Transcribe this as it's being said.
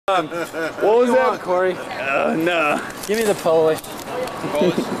What was that, Corey? no. Give me the Polish.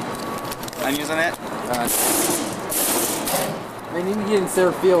 Polish. Onions on that? Man, you can get in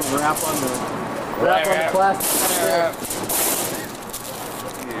center field and wrap on the plastic.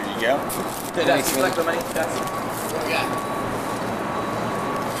 There you go. Select the money.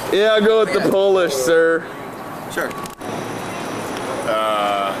 Yeah, I'll go with the Polish, sir. Sure.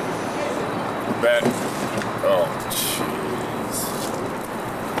 Ben. Oh, jeez.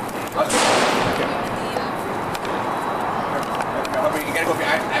 You gotta go. I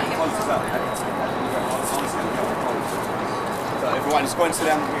have to close this up. So if you want, just go ahead and sit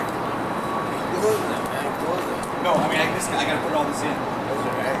down here. No, I mean, I gotta put all this in.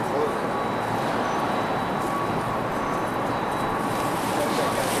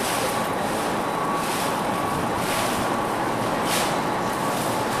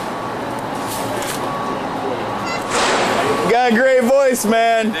 Got a great voice,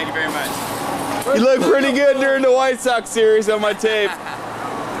 man. Thank you very much. You look pretty good during the White Sox series on my tape.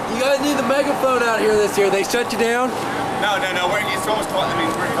 You guys need the megaphone out here this year. They shut you down? No. It's almost close. I mean,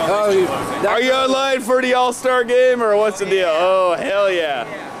 we're close. Are you online for the All-Star game or what's the deal? Oh, hell yeah.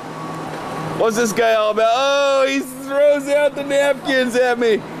 What's this guy all about? Oh, he throws out the napkins at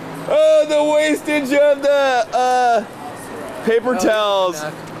me. Oh, the wastage of the paper towels.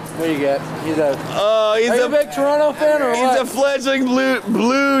 What do you get? He's a. Oh, he's a big Toronto fan or what? He's a fledgling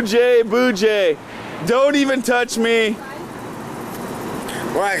Blue Jay Boo Jay. Don't even touch me.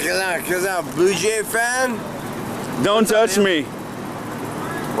 Why? Cause I'm a Blue Jay fan? Don't touch me.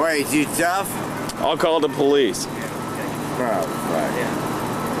 Why, you too tough? I'll call the police. Oh,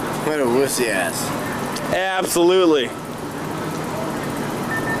 fuck. What a wussy ass. Absolutely.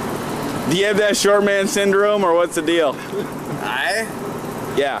 Do you have that short man syndrome or what's the deal?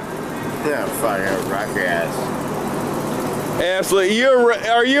 Yeah. Yeah, fuck, I rock your ass. Absolutely.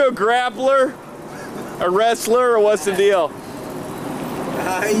 Are you a grappler? A wrestler or what's the deal?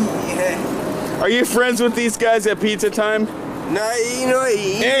 Yeah. Are you friends with these guys at Pizza Time? No, you know,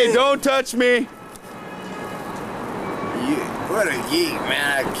 hey, don't touch me. What a geek,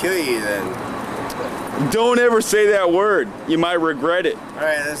 man. I'd kill you then. Don't ever say that word. You might regret it.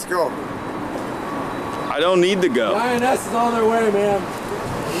 Alright, let's go. I don't need to go. INS is on their way, man.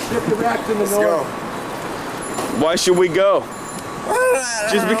 Ship you back to the north. Go. Why should we go?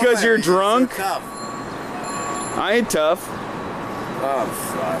 Just because you're drunk? So tough. I ain't tough. Oh,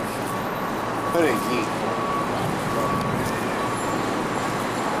 fuck. What a geek.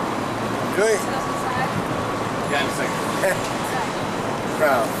 Good. Yeah, in a second.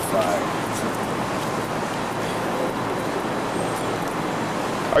 Oh, fuck.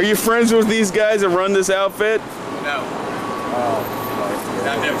 Are you friends with these guys that run this outfit? No. Oh.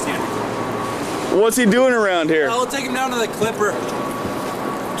 I've never seen him before. What's he doing around here? I'll take him down to the Clipper.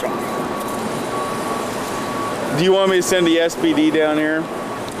 Do you want me to send the SPD down here?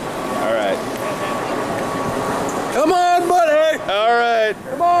 All right. Come on, buddy. All right.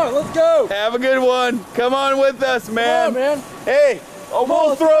 Come on, let's go. Have a good one. Come on with us, man. Come on, man. Hey,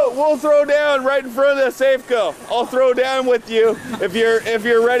 we'll throw down right in front of the Safeco. I'll throw down with you if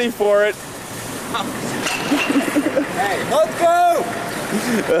you're ready for it. Hey, let's go.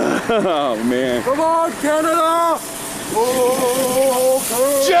 Oh man. Come on, Canada. Oh,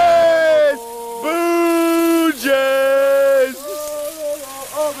 Jays! Boo Jays!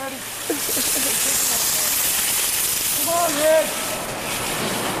 Oh, ready. Come on, Red.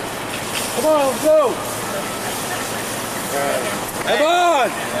 Come on, let's go. Come on.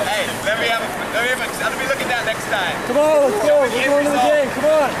 Hey, let me look at that next time. Come on, let's go. We're going to the game. Come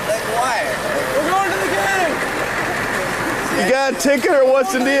on. Like, why? We're going to the game. You got a ticket or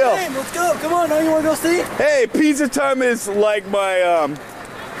what's the deal? Let's go. Come on. Now you want to go see? Hey, Pizza Time is like my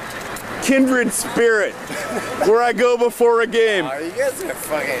kindred spirit, where I go before a game. Oh, you guys are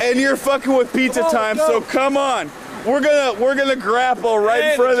fucking. And you're fucking with Pizza Time, so come on. We're gonna grapple right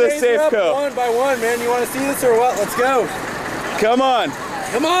in front of the Safeco. One by one, man. You want to see this or what? Let's go. Come on.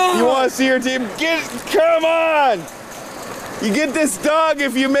 Come on. You want to see your team? Come on. You get this dog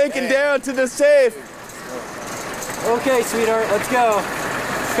if you make it down to the safe. Okay, sweetheart, let's go.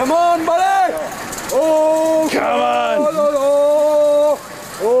 Come on, buddy! Oh, come on!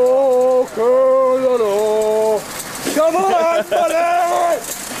 Oh, come on, buddy!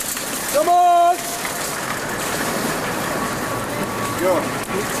 Come on! Go.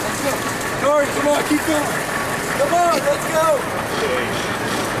 Let's go. Corey, come on, keep going. Come on, let's go.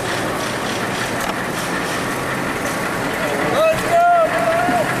 Let's go,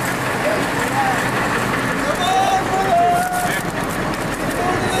 buddy! Come on, buddy! Go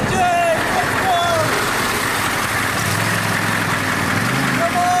to the Jays! Let's go!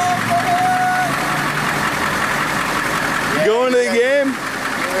 Come on! Going to the game?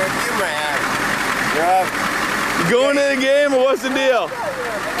 You might have. You're up. Going to the game, or what's the deal?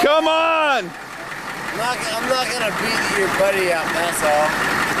 Come on! I'm not gonna beat your buddy up, that's all.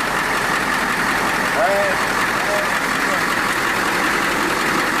 Alright.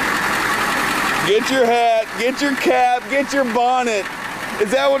 Get your hat, get your cap, get your bonnet.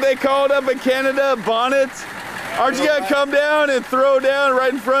 Is that what they call it up in Canada? Bonnets? Aren't you gonna come down and throw down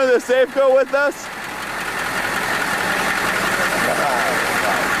right in front of the Safeco with us?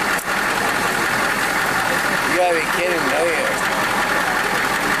 You gotta be kidding me, you?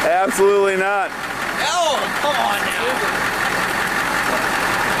 Absolutely not. Oh, come on now.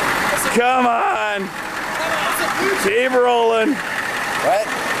 Come on. Keep rolling. What?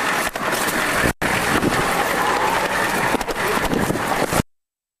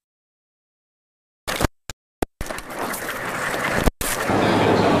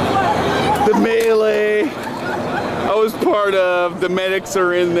 The melee I was part of, the medics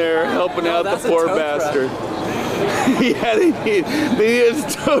are in there helping out the poor bastard. Yeah, they need to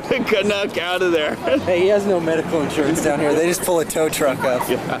tow the Canuck out of there. Hey, he has no medical insurance down here. They just pull a tow truck up.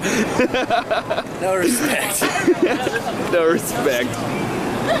 Yeah. No respect. No respect.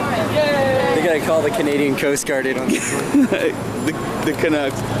 They gotta call the Canadian Coast Guard in on this one. The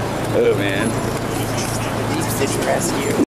Canucks. Oh man. Deep City Rescue.